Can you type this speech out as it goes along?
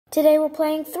Today we're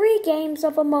playing 3 games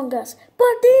of Among Us,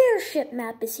 but the airship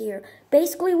map is here.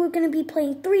 Basically, we're going to be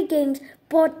playing 3 games,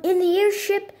 but in the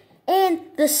airship and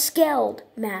the skeld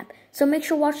map. So make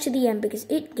sure to watch to the end because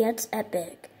it gets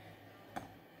epic.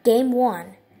 Game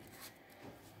 1.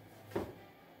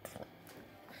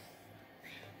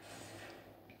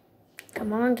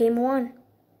 Come on, game 1.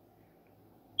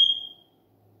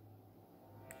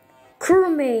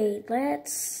 Crewmate,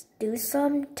 let's do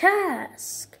some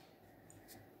tasks.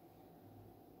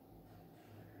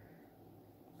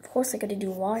 Of course I gotta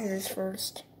do wires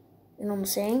first. You know what I'm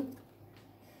saying?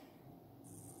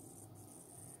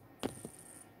 I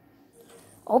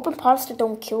hope imposter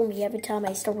don't kill me every time I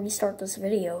restart this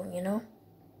video, you know?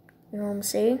 You know what I'm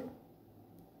saying?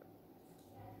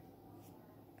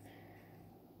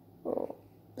 Oh,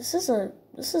 this is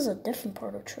a different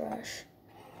part of trash.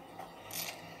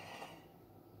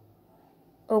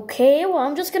 Okay, well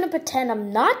I'm just gonna pretend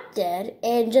I'm not dead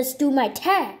and just do my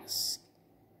task.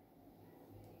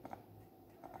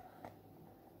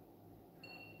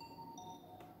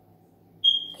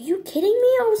 Are you kidding me?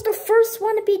 I was the first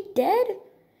one to be dead?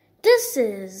 This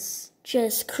is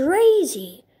just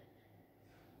crazy.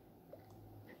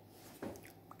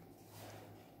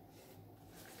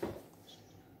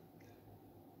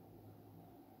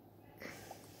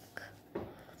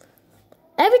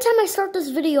 Every time I start this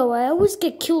video, I always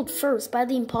get killed first by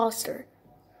the imposter.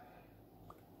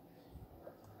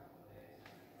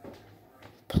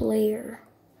 Player.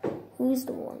 Who's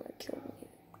the one that killed me?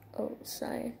 Oh,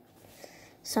 Sign.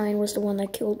 Sign was the one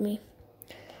that killed me.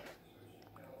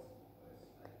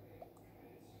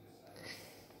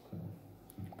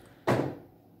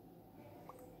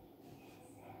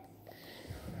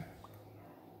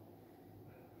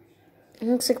 It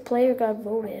looks like player got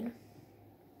voted.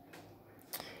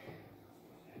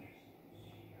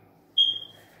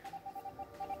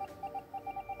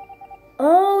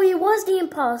 Oh, he was the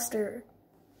imposter.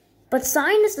 But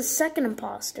Sign is the second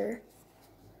imposter.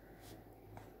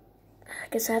 I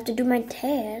guess I have to do my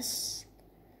task.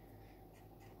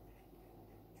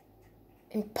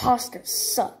 Imposter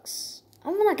sucks.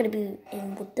 I'm not gonna be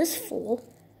in with this fool.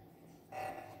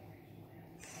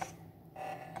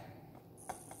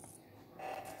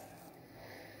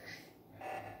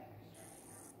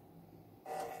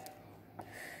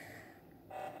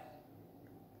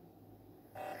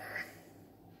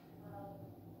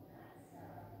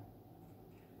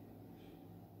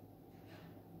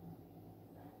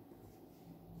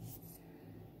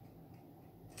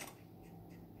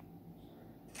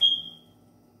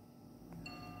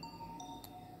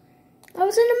 I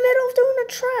was in the middle of doing the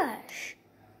trash.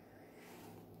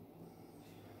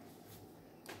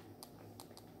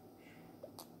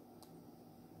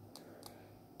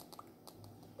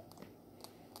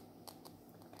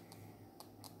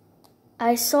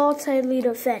 I saw Ted lead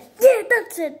a fence. Yeah,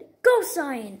 that's it. Go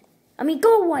Cyan.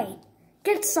 Go White.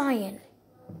 Get Cyan.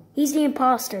 He's the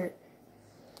imposter.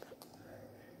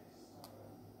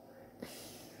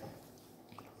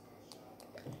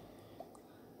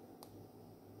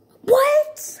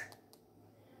 What?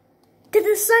 They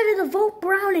decided to vote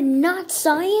Brown and not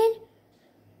Cyan?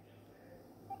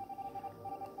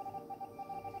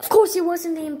 Of course he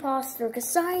wasn't the imposter, because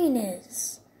Cyan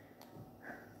is.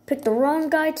 Picked the wrong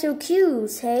guy to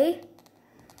accuse, hey?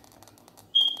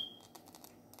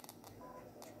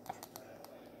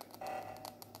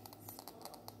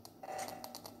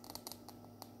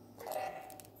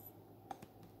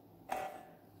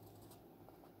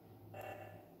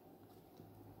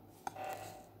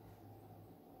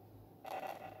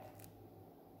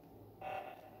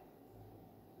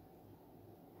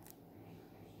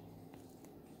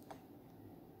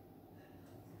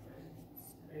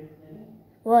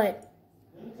 What?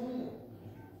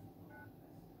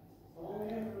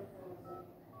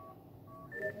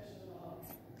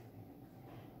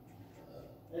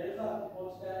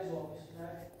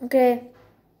 Okay.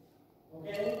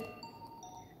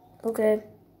 Okay.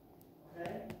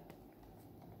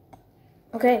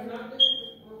 Okay.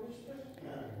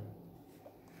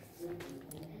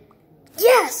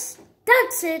 Yes!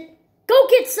 That's it! Go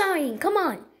get Cyan! Come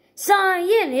on!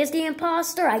 Cyan is the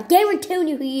imposter. I guarantee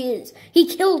you he is. He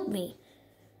killed me.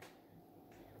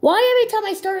 Why every time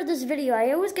I started this video,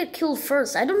 I always get killed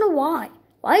first? I don't know why.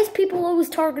 Why is people always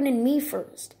targeting me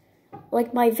first?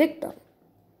 Like my victim.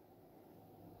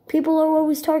 People are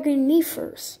always targeting me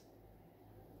first.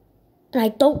 And I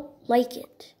don't like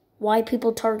it. Why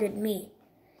people target me.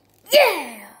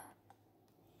 Yeah!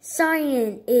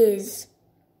 Cyan is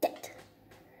dead.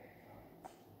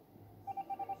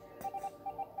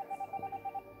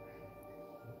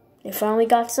 They finally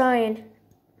got Cyan.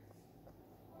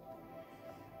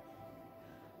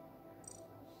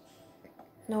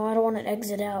 No, I don't want to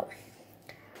exit out.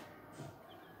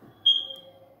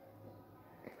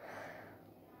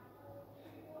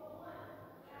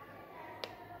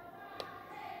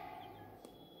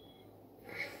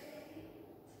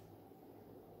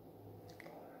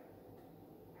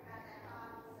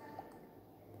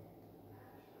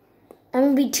 I'm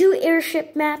gonna be 2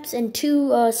 airship maps and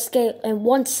 2 scale and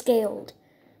 1 scaled.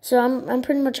 So I'm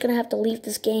pretty much gonna have to leave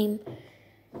this game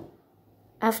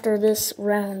after this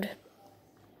round.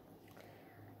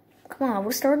 Come on,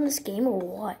 we're starting this game or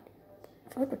what?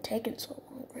 I feel like we're taking so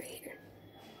long right here.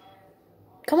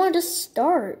 Come on, just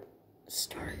start.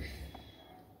 Start.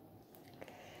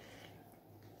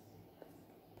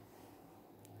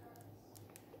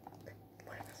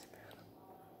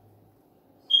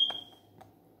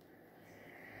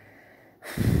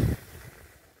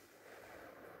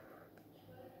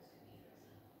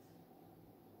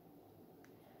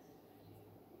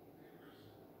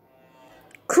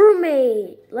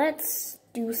 Crewmate, let's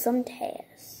do some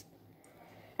tasks.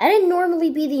 I didn't normally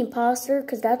be the imposter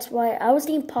because that's why I was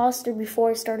the imposter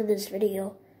before I started this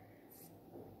video.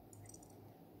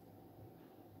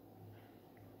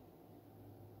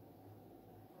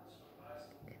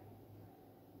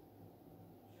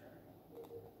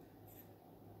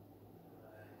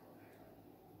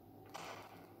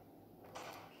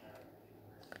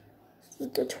 Is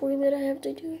it the toilet I have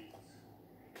to do?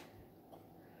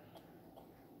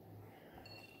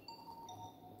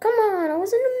 Come on, I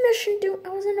was in a mission I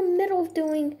was in the middle of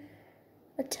doing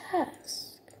a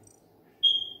task.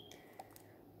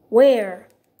 Where?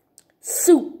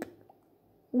 Soup.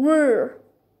 Where?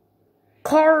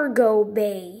 Cargo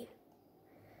bay.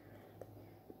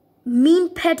 Mean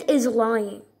pet is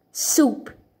lying. Soup.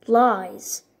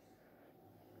 Lies.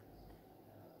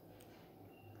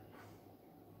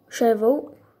 Should I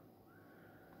vote?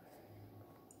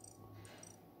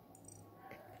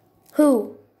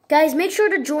 Who? Guys, make sure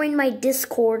to join my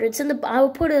Discord. It's in the. I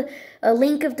will put a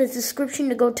link of the description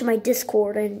to go to my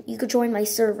Discord, and you could join my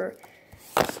server.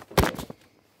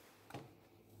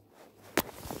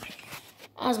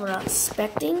 As what I was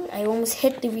expecting, I almost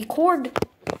hit the record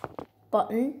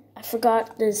button. I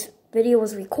forgot this video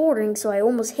was recording, so I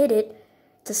almost hit it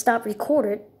to stop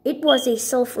recording. It was a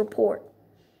self-report.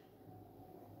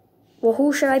 Well,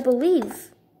 who should I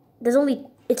believe?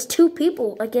 It's 2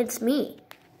 people against me.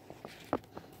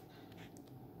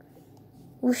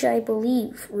 Who should I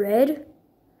believe? Red?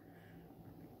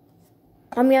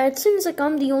 I mean, it seems like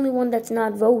I'm the only one that's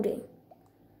not voting.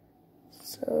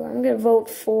 So I'm gonna vote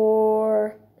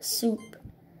for Soup.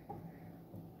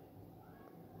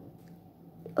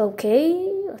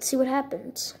 Okay, let's see what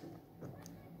happens.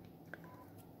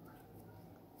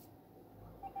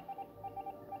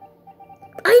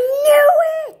 I knew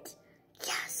it!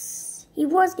 Yes! He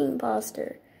was the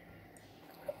imposter.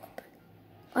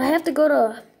 I have to go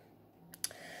to...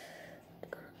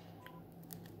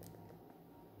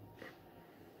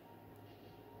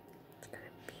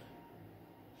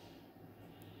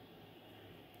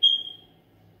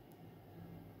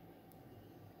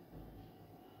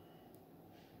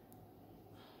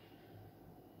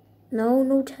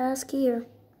 No task here.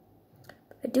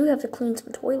 I do have to clean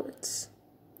some toilets.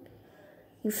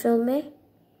 You feel me?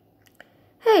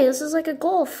 Hey, this is like a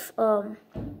golf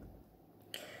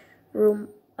room.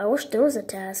 I wish there was a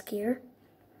task here.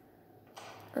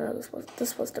 This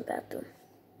was the bathroom.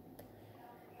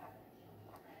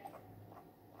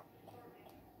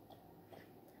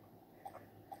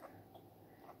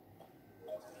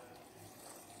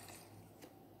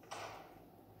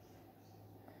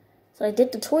 So I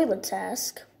did the toilet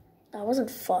task. That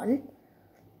wasn't fun.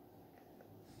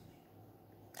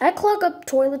 I clog up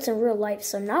toilets in real life,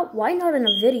 so why not in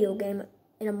a video game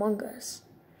in Among Us?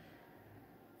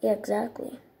 Yeah,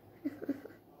 exactly. I'm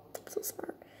so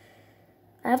smart.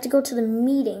 I have to go to the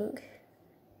meeting.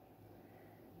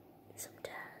 Some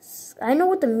tasks. I know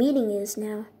what the meeting is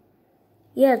now.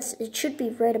 Yeah, it should be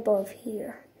right above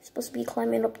here. You're supposed to be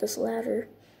climbing up this ladder.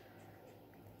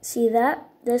 See that?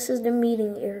 This is the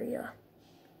meeting area.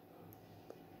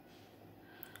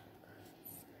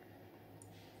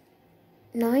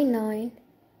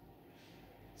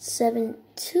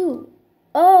 $9972.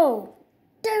 Oh,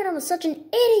 damn it! I'm such an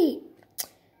idiot.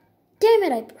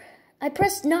 Damn it! I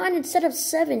pressed 9 instead of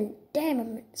 7. Damn,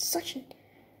 I'm such a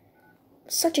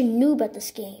noob at this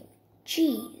game.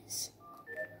 Jeez.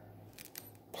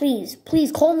 Please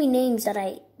call me names that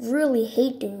I really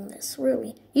hate doing this,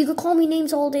 really. You could call me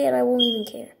names all day and I won't even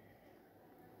care.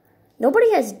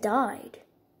 Nobody has died.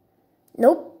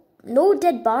 Nope. No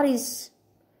dead bodies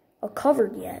are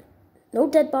covered yet. No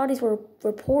dead bodies were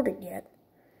reported yet.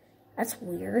 That's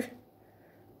weird.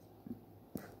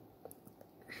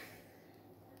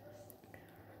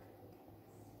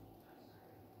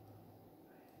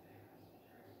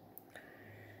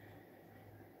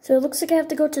 So it looks like I have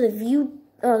to go to the view.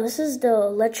 Oh, this is the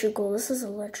electrical. This is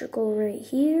electrical right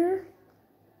here.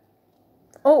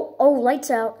 Oh, lights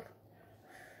out.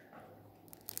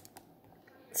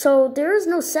 So there is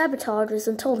no sabotages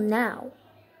until now.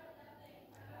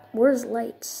 Where's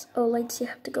lights? Oh, lights, you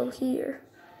have to go here.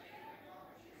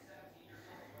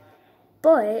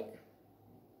 But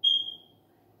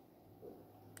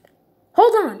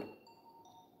hold on.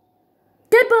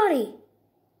 Dead body.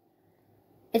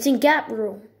 It's in gap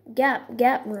room. Gap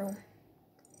room.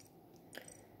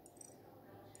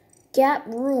 Gap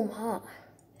room, huh?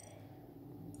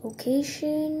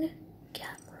 Location.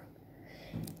 Gap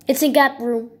room. It's in gap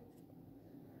room.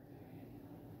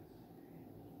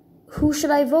 Who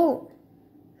should I vote?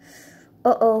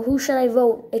 Uh-oh, who should I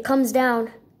vote? It comes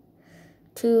down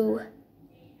to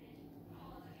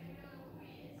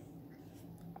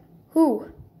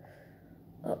who?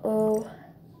 Uh-oh.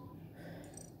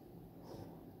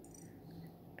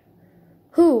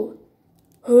 Who?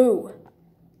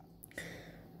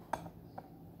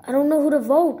 I don't know who to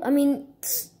vote. I mean,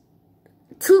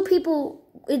 two people,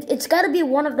 it's got to be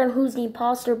one of them who's the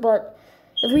imposter, but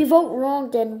if we vote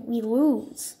wrong, then we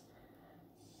lose.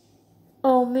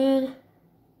 Oh, man.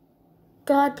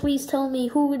 God, please tell me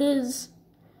who it is.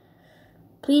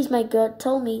 Please, my God,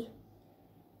 tell me.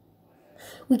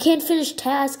 We can't finish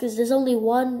tasks because there's only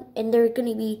one, and they're going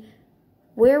to be,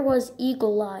 where was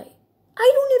Eagle Eye?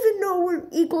 I don't even know where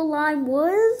Eagle Eye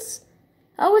was.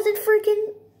 I was in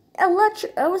freaking I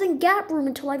was in gap room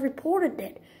until I reported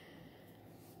it.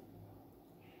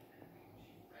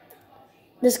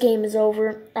 This game is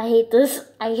over. I hate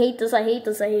this. I hate this. I hate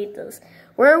this. I hate this.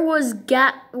 Where was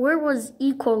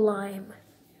Equalime?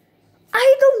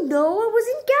 I don't know. I was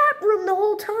in gap room the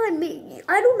whole time.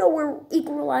 I don't know where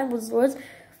Equalime was.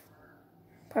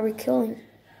 Probably killing.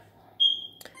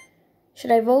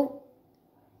 Should I vote?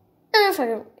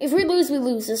 If we lose, we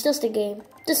lose. It's just a game.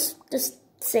 Just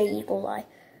say Equalime.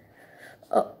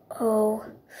 Uh-oh.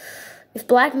 If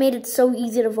Black made it so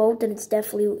easy to vote, then it's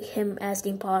definitely him as the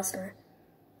imposter.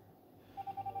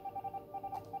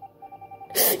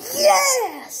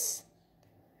 Yes!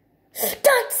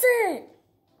 That's it!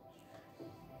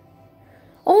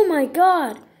 Oh my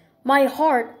God. My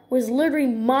heart was literally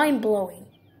mind-blowing.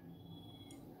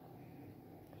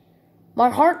 My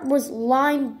heart was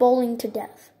lime bowling to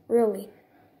death. Really.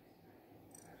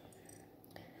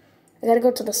 I gotta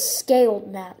go to the skeld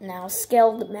map now.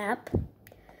 Skeld map.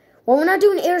 Well, we're not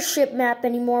doing airship map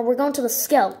anymore. We're going to the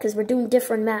skeld because we're doing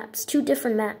different maps. 2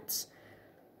 different maps.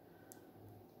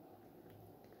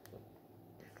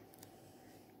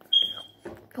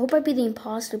 I hope I be the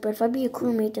imposter, but if I be a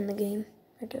crewmate in the game,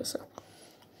 I guess so.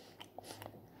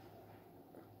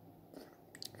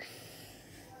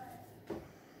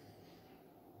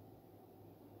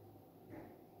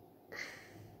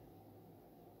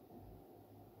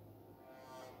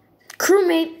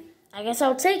 Crewmate, I guess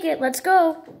I'll take it. Let's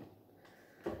go.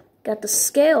 Got the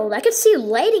skeld. I could see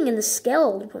lighting in the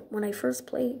skeld when I first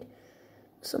played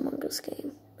this Among Us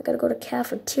game. I gotta go to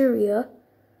cafeteria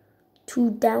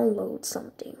to download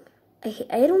something.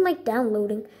 I don't like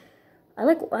downloading. I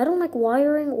don't like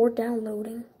wiring or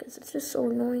downloading because it's just so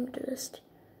annoying to just.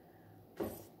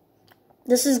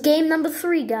 This is game number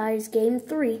 3, guys. Game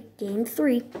 3. Game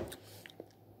 3.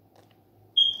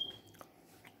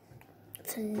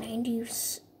 It's a 90.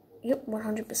 Yep,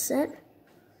 100%.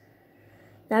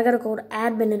 Now I gotta go to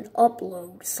admin and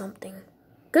upload something.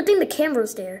 Good thing the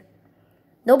camera's there.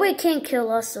 Nobody can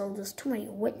kill us, so there's too many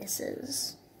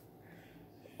witnesses.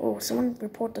 Oh, someone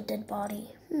report the dead body.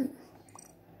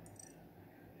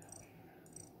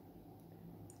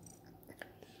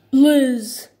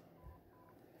 Liz.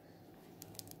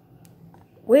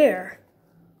 Where?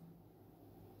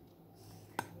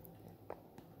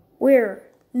 Where?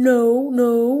 No.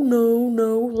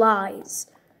 Lies.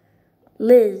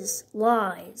 Liz.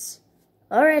 Lies.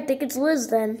 Alright, I think it's Liz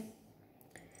then.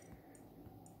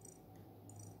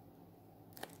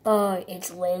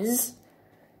 It's Liz.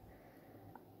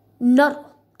 Nutty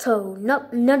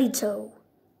toe.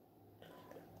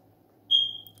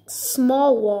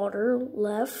 Small water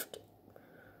left.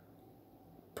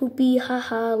 Poopy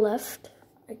haha left.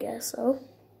 I guess so.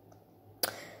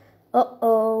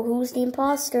 Uh-oh, who's the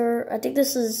imposter? I think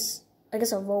this is, I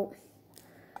guess I'll vote.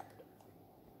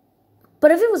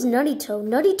 But if it was Nutty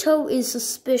Toe is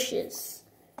suspicious.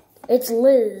 It's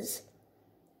Liz.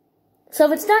 So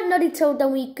if it's not Nutty Toe,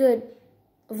 then we could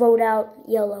vote out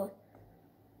Yellow.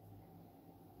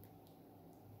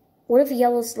 What if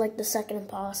Yellow's like the second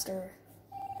imposter?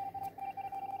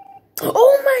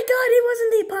 Oh my God, it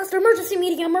wasn't the imposter.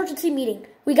 Emergency meeting.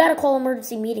 We gotta call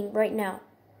emergency meeting right now.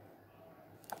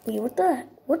 Wait, what the?